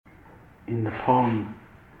In the poem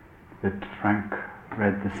that Frank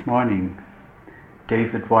read this morning,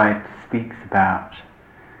 David White speaks about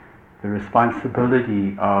the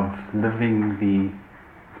responsibility of living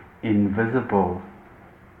the invisible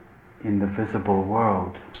in the visible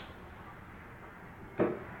world.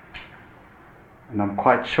 And I'm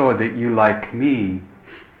quite sure that you, like me,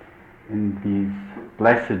 in these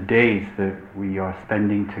blessed days that we are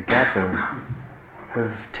spending together,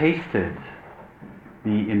 have tasted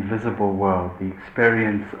the invisible world, the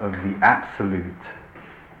experience of the absolute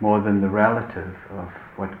more than the relative, of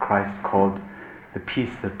what Christ called the peace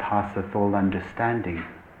that passeth all understanding,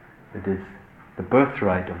 that is the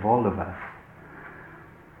birthright of all of us.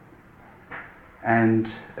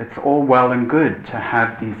 And it's all well and good to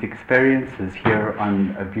have these experiences here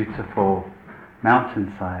on a beautiful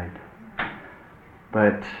mountainside,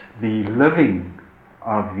 but the living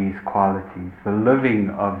of these qualities, the living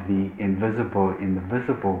of the invisible in the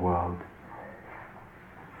visible world,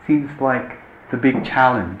 seems like the big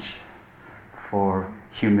challenge for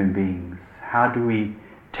human beings. How do we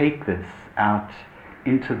take this out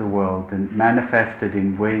into the world and manifest it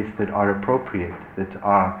in ways that are appropriate, that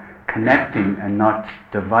are connecting and not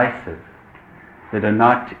divisive, that are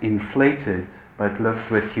not inflated but lived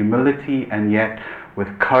with humility and yet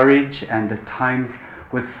with courage and at times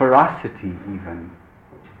with ferocity even?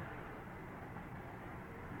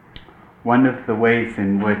 One of the ways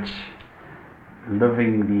in which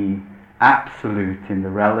living the absolute in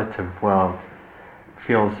the relative world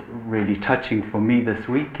feels really touching for me this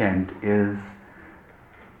weekend is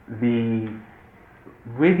the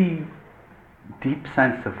really deep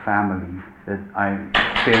sense of family that I'm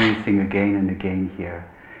experiencing again and again here.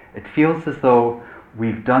 It feels as though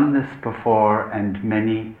we've done this before and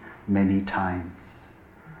many, many times.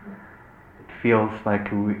 It feels like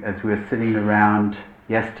as we're sitting around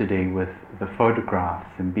yesterday with the photographs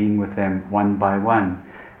and being with them one by one,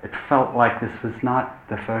 it felt like this was not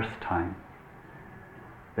the first time.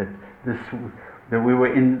 That we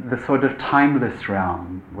were in the sort of timeless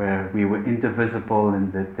realm where we were indivisible,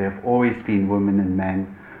 and that there have always been women and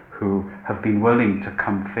men who have been willing to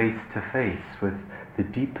come face to face with the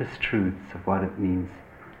deepest truths of what it means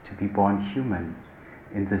to be born human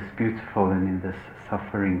in this beautiful and in this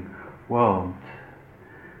suffering world.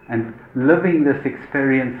 And living this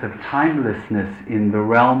experience of timelessness in the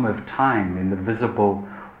realm of time, in the visible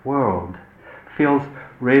world, feels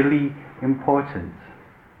really important.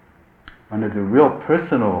 One of the real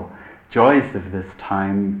personal joys of this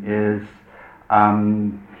time is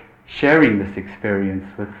sharing this experience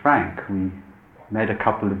with Frank. We met a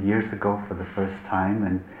couple of years ago for the first time,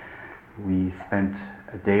 and we spent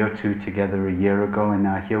a day or two together a year ago, and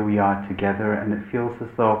now here we are together, and it feels as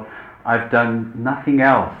though I've done nothing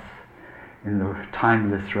else in the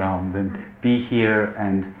timeless realm than be here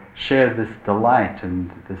and share this delight and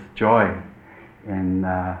this joy in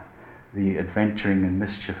the adventuring and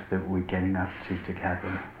mischief that we're getting up to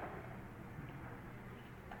together.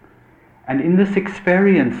 And in this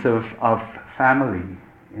experience of family,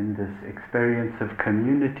 in this experience of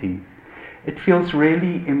community, it feels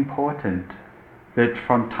really important that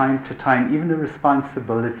from time to time, even a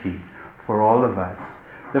responsibility for all of us,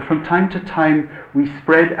 that from time to time we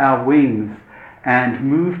spread our wings and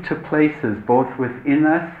move to places both within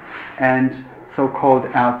us and so-called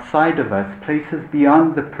outside of us, places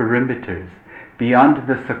beyond the perimeters, beyond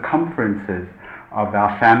the circumferences of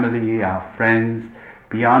our family, our friends,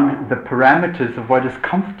 beyond the parameters of what is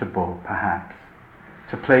comfortable, perhaps,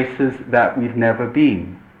 to places that we've never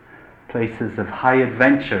been, places of high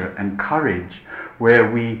adventure and courage, where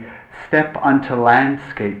we step onto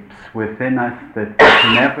landscapes within us that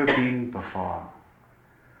we've never been before,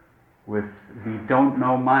 with the don't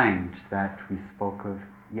know mind that we spoke of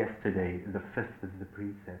yesterday, the fifth of the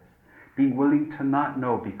precepts. Being willing to not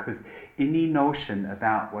know, because any notion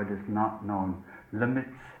about what is not known limits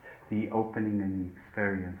the opening and the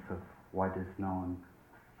experience of what is known.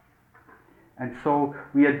 And so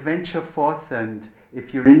we adventure forth, and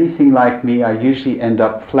if you're anything like me, I usually end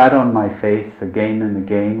up flat on my face again and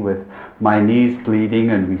again with my knees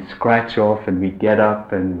bleeding, and we scratch off and we get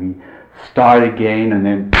up and we start again, and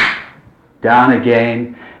then down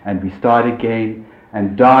again and we start again,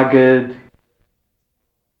 and dogged,